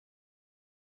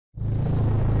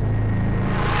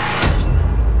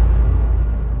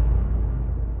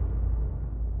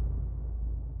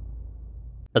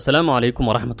السلام عليكم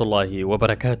ورحمة الله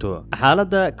وبركاته.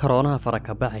 حالة كورونا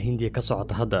فركباها هندية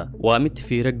كسعود هذا ومت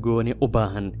في رجوني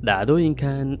أباهن دعدوين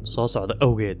كان صعد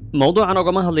أوجد موضوع عن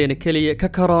أجمعها لينا كلي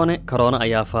كورونا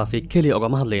أيافا في كلي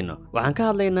أجمعها لينا وعن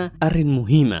كهذا لينا أرن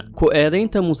مهمة كأذين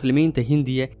مسلمين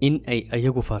هندية إن أي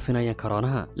أيجو فافنايا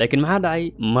كورونها لكن مع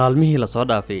دعي مالمه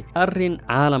لصعد في أرن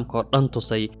عالم كورن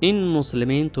تصي إن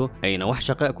مسلمين تو أين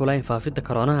وحشقاء كلاين فافد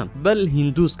كورونها بل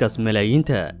هندوسكاس ملايين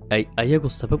تا أي أيجو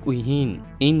السبب ويهين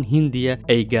إن هندية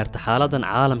أي جارت حالة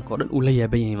عالم كورن أولياء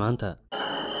بيه مانتا.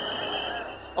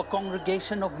 A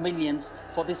congregation of millions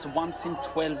for this once in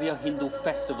 12-year Hindu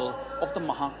festival of the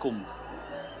Mahakumbh.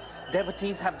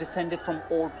 Devotees have descended from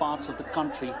all parts of the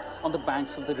country on the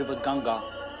banks of the river Ganga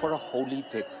for a holy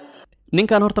dip.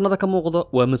 ninkan hortanada ka muuqdo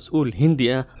waa mas'uul hindi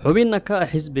ah xubinna ka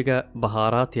xisbiga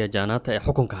bahaaraat ya jaanata ee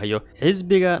xukunka hayo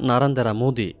xisbiga Narendra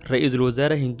Modi ra'iisul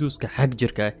wasaare hinduuska xaq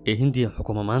jirka ee Hindiya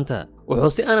xukuma maanta wuxuu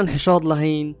si aanan xishood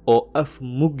lahayn oo af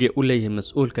mugge u leeyahay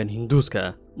mas'uulkan hinduuska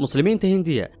muslimiinta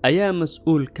Hindiya ayaa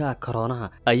mas'uulka koronaha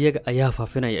ayaga ayaa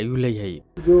faafinaya ayuu leeyahay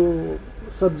जो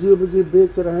सब्जी बुजी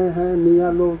बेच रहे हैं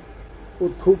मियां लोग वो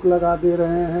थूक लगा दे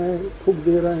रहे हैं थूक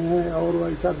दे रहे हैं और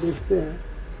ऐसा बेचते हैं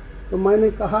तो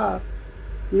मैंने कहा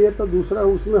ये तो दूसरा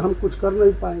उसमें हम कुछ कर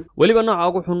नहीं पाएंगे waliba nooca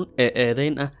ugu xun ee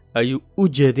eedayn ah ayuu u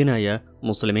jeedinayaa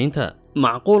muslimiinta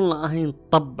macquulna ahayn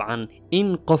طبعا in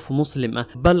qof muslim ah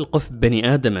bal qof bani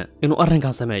aadama inuu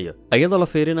arrinkan sameeyo ayadoo la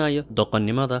fiirinayo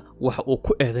doqonnimada waxa uu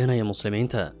ku eedeynaya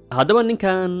muslimiinta haddaba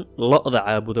ninkan lo'da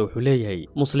caabuda wuxuu leeyahay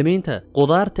muslimiinta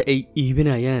qudaarta ay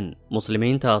iibinayaan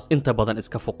muslimiintaas inta badan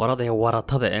iska fuqarada ee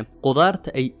waratada ah qudaarta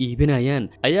ay iibinayaan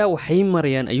ayaa waxay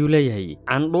marayaan ayuu leeyahay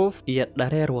candhuuf iyo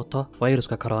dhareer wato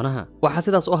fayruska koronaha waxa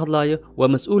sidaas u hadlayo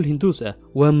waa mas'uul hinduus ah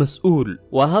waa mas'uul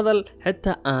waa hadal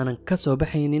xitaa aanan ka soo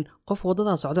baxaynin qof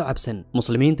wadada socdo cabsan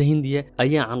muslimiinta Hindiya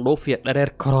ayaa candhuuf iyo dhareer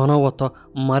corona wato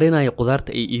marinaya qudaarta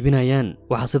ay iibinayaan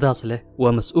waxa sidaas leh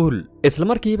waa mas'uul isla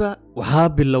markiiba waxa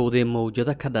bilowday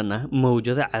mawjada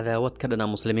cadaawad ka dhana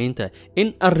muslimiinta in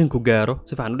arrinku gaaro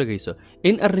si fiican u dhageyso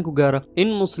in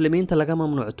muslimiinta laga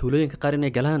mamnuuco tuulooyinka qaar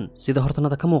inay galaan sida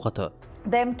hortanada ka muuqato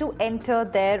them to enter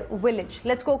their village.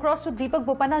 Let's go across to Deepak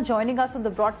Bopana joining us on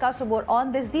the broadcast about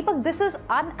on this. Deepak, this is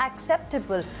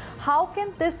unacceptable. How can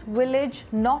this village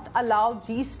not allow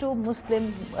these two Muslim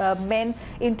men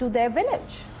into their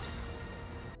village?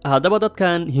 haddaba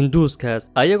dadkan hinduuskaas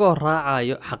ayagoo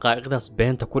raacayo xaqaa'iqdaas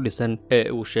beenta ku dhisan ee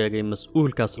uu sheegay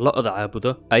mas'uulkaas lo'da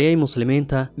caabudo ayay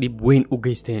muslimiinta dhib weyn u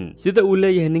geysteen sida uu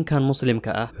leeyahay ninkan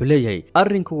muslimka ah wuxuu leeyahay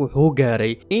arrinku wuxuu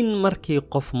gaaray in markii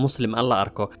qof muslim ah la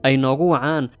arko ay noogu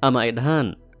wacaan ama ay dhahaan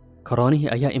koroonihii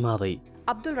ayaa imaaday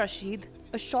Abdul Rashid,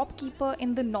 a shopkeeper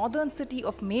in the northern city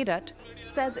of Meerut,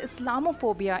 says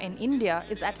Islamophobia in India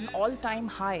is at an all-time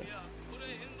high.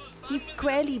 He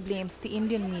squarely blames the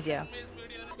Indian media.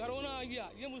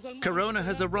 Corona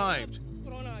has arrived.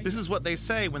 This is what they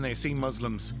say when they see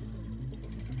Muslims.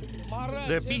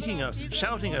 They're beating us,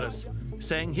 shouting at us,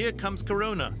 saying, "Here comes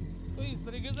Corona."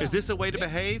 Is this a way to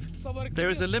behave? There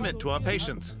is a limit to our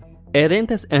patience.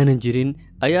 eedayntaas aanan jirin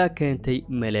ayaa keentay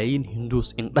malaayiin hinduus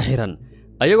indhaxiran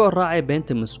ayagoo raacay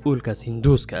beenta mas'uulkaas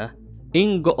hinduuska ah in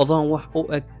go'doon wax u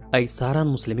eg ay saaraan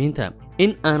muslimiinta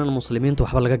in aanan muslimiinta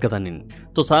waxba laga gadanin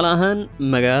tusaale ahaan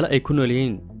magaalo ay ku nool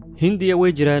yihiin Hindiya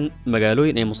way jiraan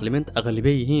magaalooyin ay muslimiinta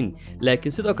aqalibay yihiin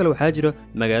laakiin sidoo kale waxaa jira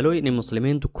magaalooyin ay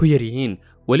muslimiintu ku yar yihiin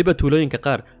waliba tuulooyinka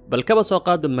qaar bal kaba soo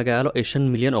qaado magaalo ay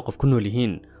 5 milyan oo qof ku nool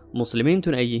yihiin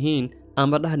muslimiintuna ay yihiin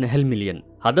ama dhahna 1 milyan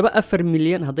haddaba 4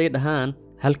 milyan hadday dhahaan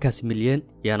halkaas milyan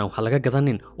yaana wax laga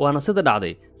gadanin waana sida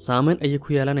dhacday saameyn ayay ku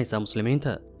yeelanaysaa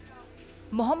muslimiinta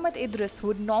Muhammad Idris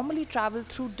would normally travel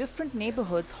through different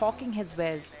neighborhoods hawking his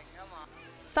wares.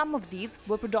 Some of these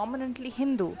were predominantly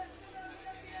Hindu.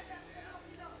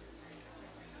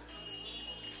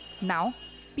 Now,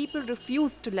 people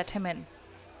refuse to let him in.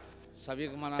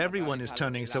 Everyone is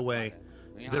turning us away.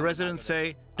 The residents say,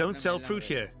 "Don't sell fruit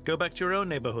here. Go back to your own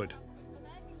neighborhood."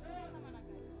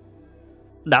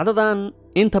 dhacdadan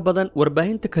inta badan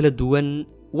warbaahinta kala duwan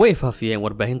way faafiyeen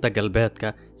warbaahinta galbeedka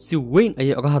si weyn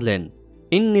ayay uga hadleen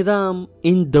in nidaam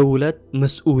in dawlad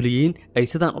mas'uuliyiin ay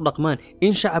sidaan u dhaqmaan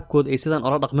in shacabkooda ay sidaan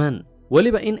ula dhaqmaan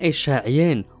waliba in ay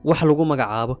shaaciyeen wax lagu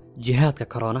magacaabo jihaadka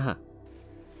koronaha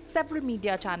Several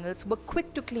media channels were quick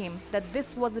to claim that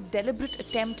this was a deliberate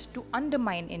attempt to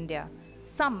undermine India,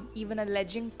 some even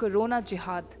alleging corona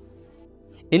jihad.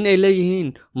 in ay leeyihiin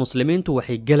muslimiintu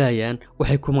waxay galayaan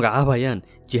waxay ku magacaabayaan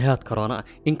jihaad corona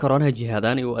in koronaha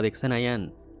jihaadaan ay u adeegsanayaan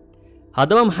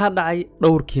haddaba maxaa dhacay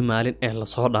dhowrkii maalin ee la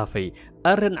soo dhaafay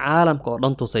arrin caalamka oo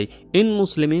dhan tusay in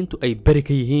muslimiintu ay bari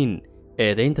ka yihiin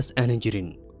eedayntaas aanan jirin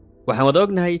waxaan wada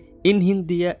ognahay in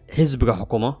Hindiya xisbiga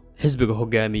xukumo xisbiga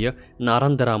hogaamiyo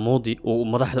Narendra Modi oo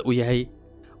madaxda u yahay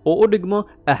oo u dhigmo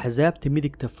axsaabta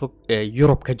midigta fog ee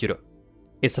Yurub ka jiro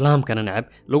islaamkana nacab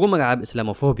lagu magacaabo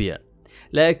islamophobia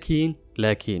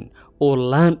laakiin oo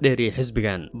laan dheeriyay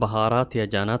xisbigan bahaaraatiya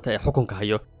jaanaata ee xukunka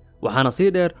hayo waxaana sii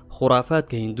dheer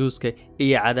khuraafaadka hinduuska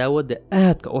iyo cadaawadda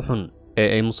aadka u xun ee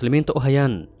ay muslimiinta u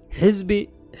hayaan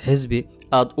xisbi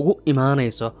aad ugu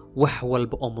imaanayso wax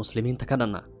walba oo muslimiinta ka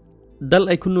dhanna dal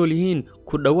ay ku nool yihiin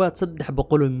ku dhowaad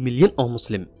 300 milyan oo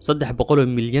muslim 300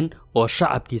 milyan oo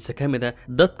shacabkiisa ka mid ah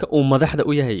dadka uu madaxda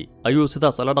u yahay ayuu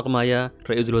sidaas la dhaqmayaa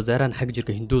ra'iisul wasaaraha xag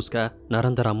jirka hinduuska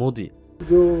Narendra Modi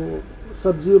जो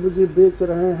सब्जी वब्जी बेच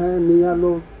रहे हैं मियाँ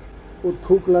लोग वो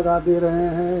थूक लगा दे रहे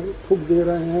हैं थूक दे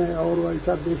रहे हैं और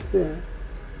ऐसा बेचते हैं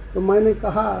तो मैंने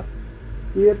कहा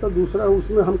ये तो दूसरा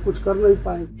उसमें हम कुछ कर नहीं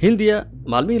पाएंगे Hindiya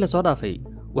maalmihii la soo dhaafay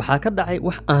waxaa ka dhacay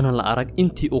wax aanan la arag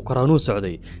intii uu korona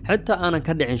socday xitaa aanan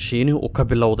ka dhicin Shiinaha uu ka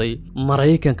bilowday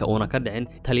Mareykanka uuna ka dhicin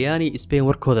Talyaani Spain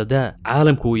warkooda daa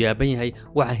caalamku uu yaaban yahay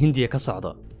waxa Hindiya ka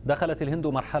socda دخلت الهند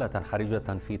مرحلة حرجة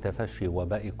في تفشي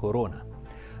وباء كورونا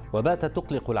وباتت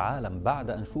تقلق العالم بعد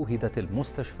أن شوهدت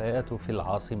المستشفيات في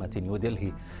العاصمة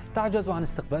نيودلهي تعجز عن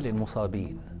استقبال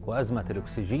المصابين وأزمة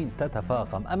الأكسجين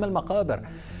تتفاقم أما المقابر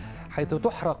حيث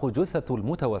تحرق جثث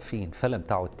المتوفين فلم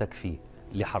تعد تكفي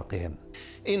لحرقهم.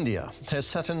 India has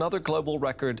set another global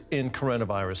record in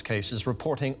coronavirus cases,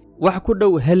 reporting wax ku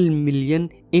dhow 1 milyan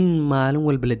in maalin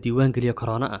walba la diiwaan geliyo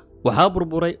corona ah waxaa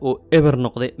burburay oo eber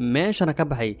noqday meeshana ka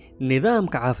baxay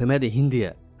nidaamka caafimaad ee Hindiya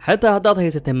xataa haddaad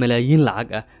haysatay malaayiin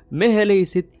lacag ah ma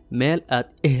helaysid meel aad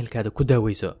ehelkaada ku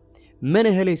daawayso mana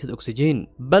helaysid oksijiin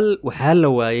bal waxaa la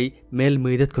waayay meel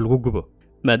meydadka lagu gubo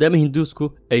maadaama hinduusku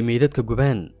ay meydadka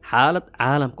gubaan xaalad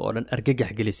caalamka oo dhan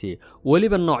argagax gelisay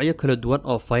waliba noocyo kala duwan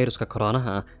oo fayruska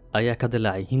koronaha ah ayaa ka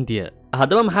dilaacay Hindiya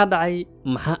haddaba maxaa dhacay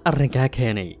maxaa arrinkaa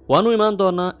keenay waanu imaan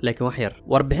doonaa laakiin wax yar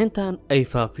warbixintan ay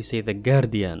faafisay The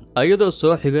Guardian ayadoo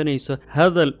soo xiganayso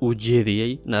hadal uu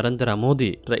jeediyay Narendra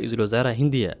Modi ra'iisul wasaaraha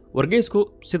Hindiya wargeysku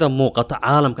sida muuqata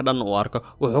caalamka dhan uu arko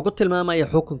wuxuu ku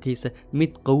tilmaamayaa xukunkiisa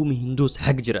mid qowmi hinduus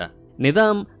xag jir ah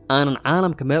nidaam aanan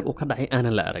caalamka meel uu ka dhacay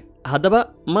aanan la arag haddaba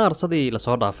maarsadii la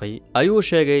soo dhaafay ayuu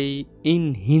sheegay in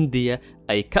Hindiya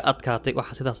ay ka adkaatay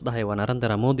waxa sidaas dhahay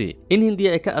Narendra Modi in Hindiya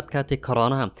ay ka adkaatay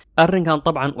koronaha arrinkan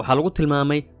dabcan waxa lagu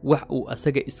tilmaamay wax uu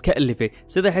asaga iska alifay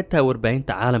sida xitaa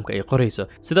warbaahinta caalamka ay qorayso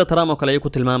sida Trump oo kale ay ku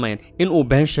tilmaamayaan in uu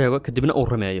been sheego kadibna uu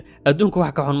rumeeyo adduunka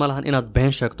wax ka xun ma lahan inaad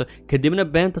been sheegto kadibna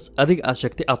beentas adiga aad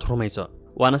sheegtay aad rumayso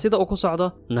waana sida uu ku socdo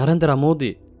Narendra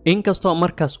Modi inkastoo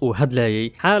markaas uu hadlayay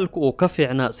xaalku uu ka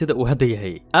fiicnaa sida uu hadda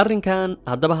yahay arrinkan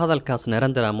haddaba hadalkaas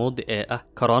Narendra Modi ee ah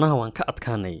koronaha waan ka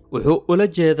adkaanay wuxuu ula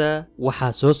jeedaa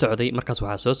waxaa soo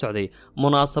socday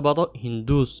munaasabado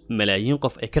hinduus malaayiin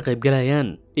qof ay ka qayb galayaan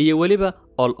iyo waliba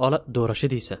olole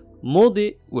doorashadiisa Modi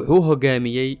wuxuu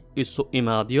hogaamiyay isu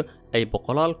imaadyo ay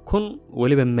 100,000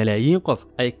 waliba malaayiin qof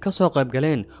ay ka soo qayb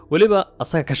galeen waliba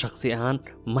asaga ka shakhsi ahaan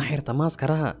ma xirta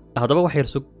maaskaraha haddaba wax yar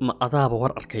sug ma adaaba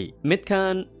war arkay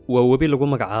midkan waa webi lagu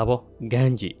magacaabo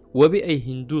Ganji webi ay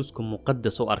hinduusku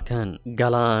muqaddas u arkaan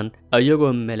galaan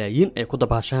ayagoo malaayiin ay ku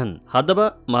dabaashaan haddaba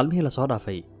maalmihii la soo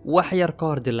dhaafay wax yar ka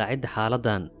hor dilaacidda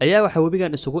xaaladan ayaa waxa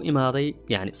webigan isugu imaaday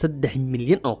yani 3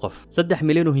 milyan oo qof 3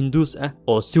 milyan oo hinduus ah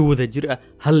oo si wada jir ah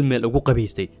hal meel ugu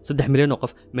qabaystay 3 milyan oo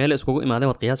qof meel iskugu imaadeen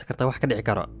wad qiyaas kartaa wax ka dhici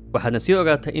karo waxaadna sii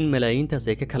ogaataa in malaayiintaas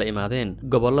ay ka kala imaadeen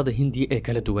gobollada Hindiya ee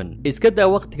kala duwan iska daa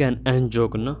waqtigan aan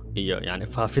joogno iyo yani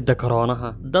faafidda koronaha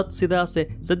dad sidaas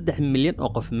 3 milyan oo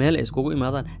qof meel ay iskugu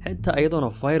imaadaan xitaa ayadoona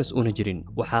virus una jirin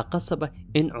waxaa qasab ah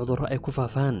in cudurro ay ku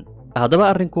faafaan haddaba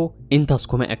arrinku intaas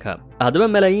kuma eka haddaba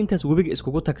malaayiintaas webiga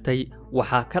iskugu tagtay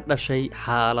waxaa ka dhashay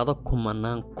xaalado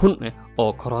kumanaan kun ah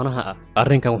oo koronaha ah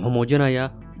arrinkan wuxuu muujinayaa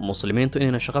muslimiintu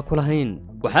inayna shaqo ku lahayn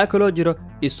waxaa kaloo jiro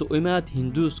isu imaad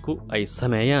hinduusku ay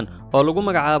sameeyaan oo lagu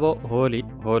magacaabo hooli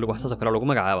wax saas kale lagu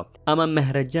magacaabo ama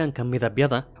mahrajaanka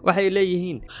midabyada waxay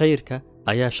leeyihiin khayrka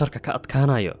ayaa sharka ka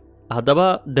adkaanayo haddaba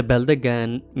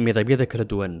dabaaldegan midabyada kala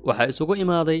duwan waxaa isugu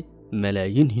imaaday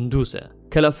malaayiin hinduus ah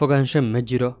kala fogaansho ma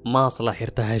jiro maas la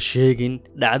xirta ha sheegin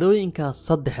dhacdooyinkaas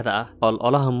saddexda ah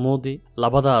ololaha Modi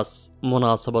labadaas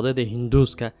munaasabadeed ee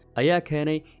hinduuska ayaa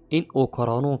keenay in uu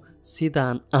korono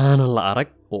sidaan aanan la arag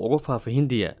oo ugu faafay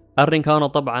Hindiya arrinkaana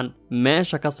dabcan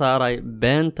meesha ka saaray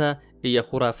beenta iyo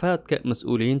khuraafaadka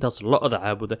mas'uuliyiintaas lo'da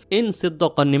caabuda in si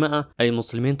doqonnimo ah ay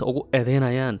muslimiinta ugu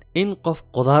eedeynayaan in qof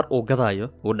qudaar uu gadaayo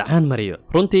uu dhacaan mariyo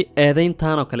runtii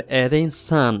eedeyntaan oo kale eedeyn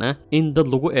saan ah in dad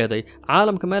lagu eeday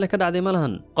caalamka meel ka dhacday ma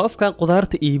lahan qofkan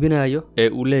qudaarta iibinayo ee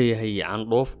uu leeyahay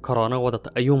candhuuf corona wadata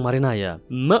ayuu marinayaa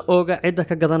ma oga cidda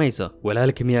ka gadanayso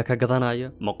walaalkii miyaa ka gadanayo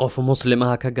ma qof muslim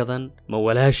ah ka gadan ma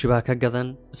walaashi baa ka gadan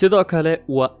sidoo kale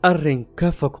waa arrin ka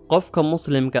fog qofka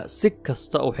muslimka si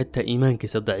kasta uu xitaa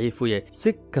iimaankiisa daciif u yahay si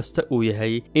kasta uu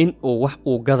yahay in uu wax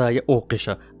uu gadayo uu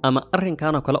qisho ama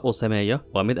arrinkan oo kale uu sameeyo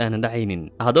waa mid aanan dhacaynin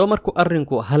haddaba markuu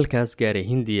arrinku halkaas gaaray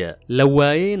Hindiya la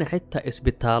waayeyna xitaa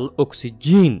isbitaal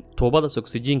oksijiin tuubadaas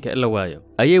oksijiinka la waayo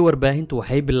ayay warbaahintu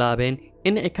waxay bilaabeen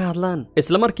in ay ka hadlaan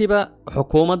isla markiiba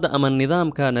xukuumadda ama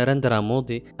nidaamka Narendra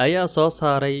Modi ayaa soo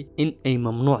saaray in ay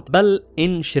mamnuuc bal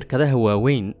in shirkadaha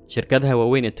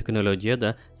waaweyn ee teknolojiyadda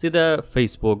sida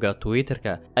Facebookga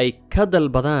Twitterka ay ka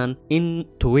dalbadaan in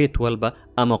tweet walba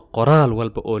ama qoraal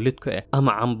walba oo lidku ah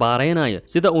ama cambaareynayo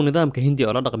sida uu nidaamka Hindiya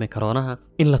oo la dhaqmay koronaha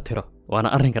in la tiro waana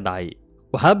arrinka dhacay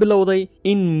waxaa bilowday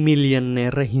in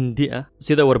milyaneero Hindi ah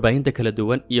sida warbaahinta kala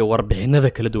duwan iyo warbixinada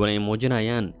kala duwan ay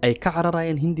muujinayaan ay ka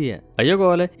cararayaan Hindiya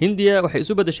ayagoo leh Hindiya waxay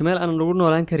isu bedeshay meel aan lagu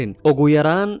noolaan karin ugu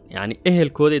yaraan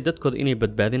ehelkooda iyo dadkooda inay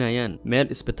badbaadinayaan meel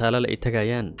isbitaalo ay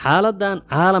tagayaan xaaladan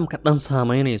caalamka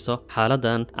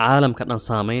dhan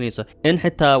saameynayso in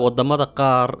xitaa wadamada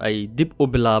qaar ay dib u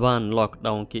bilaabaan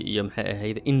lockdownki iyo maxay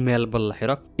ahayd in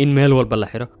meel walba la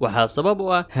xiro waxaa sabab u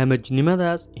ah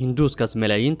hamajnimadaas hinduuskaas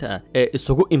malaayiinta ah ee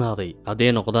isugu imaaday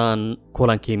hadday noqdaan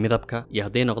kulankii midabka iyo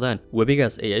hadday noqdaan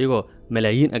webigaas ay ayagoo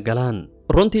malaayiin galaan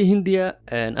runtii Hindiya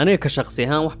aniga ka shakhsi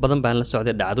ahaan wax badan baan la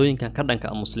socday dhacdooyinkan ka dhanka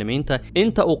muslimiinta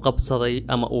inta uu qabsaday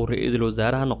ama uu ra'iisul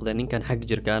wasaaraha noqday ninkan xaq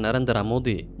jirka Narendra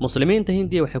Modi muslimiinta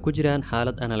Hindiya waxay ku jiraan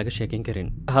xaalad aan laga sheekin karin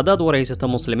haddaad waraysato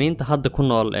muslimiinta hadda ku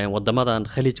nool wadamadan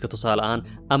khaliijka tusaale aan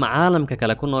ama caalamka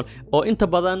kale ku nool oo inta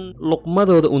badan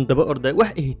luqmadooda uu daba orday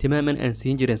wax ihtimaaman aan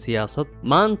siin jirin siyaasad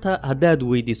maanta haddaad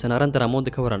weydiiso Narendra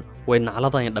Modi ka waran way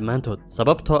nacladayaan dhammaantood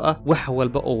sababtoo ah wax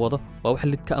walba oo wado waa wax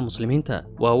lidka muslimiinta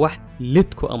waa wax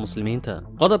lidku muslimiinta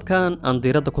qodobkan aan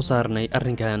diiradda ku saarnay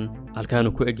arrinkan halkaan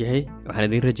uu ku egyahay waxaan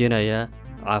idin rajeynayaa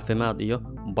caafimaad iyo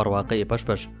barwaaqo iyo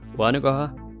bashbash waa anigoo ah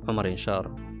omar inshar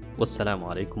wassalaamu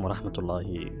calaykum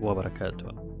waraxmatullaahi wabarakaatuh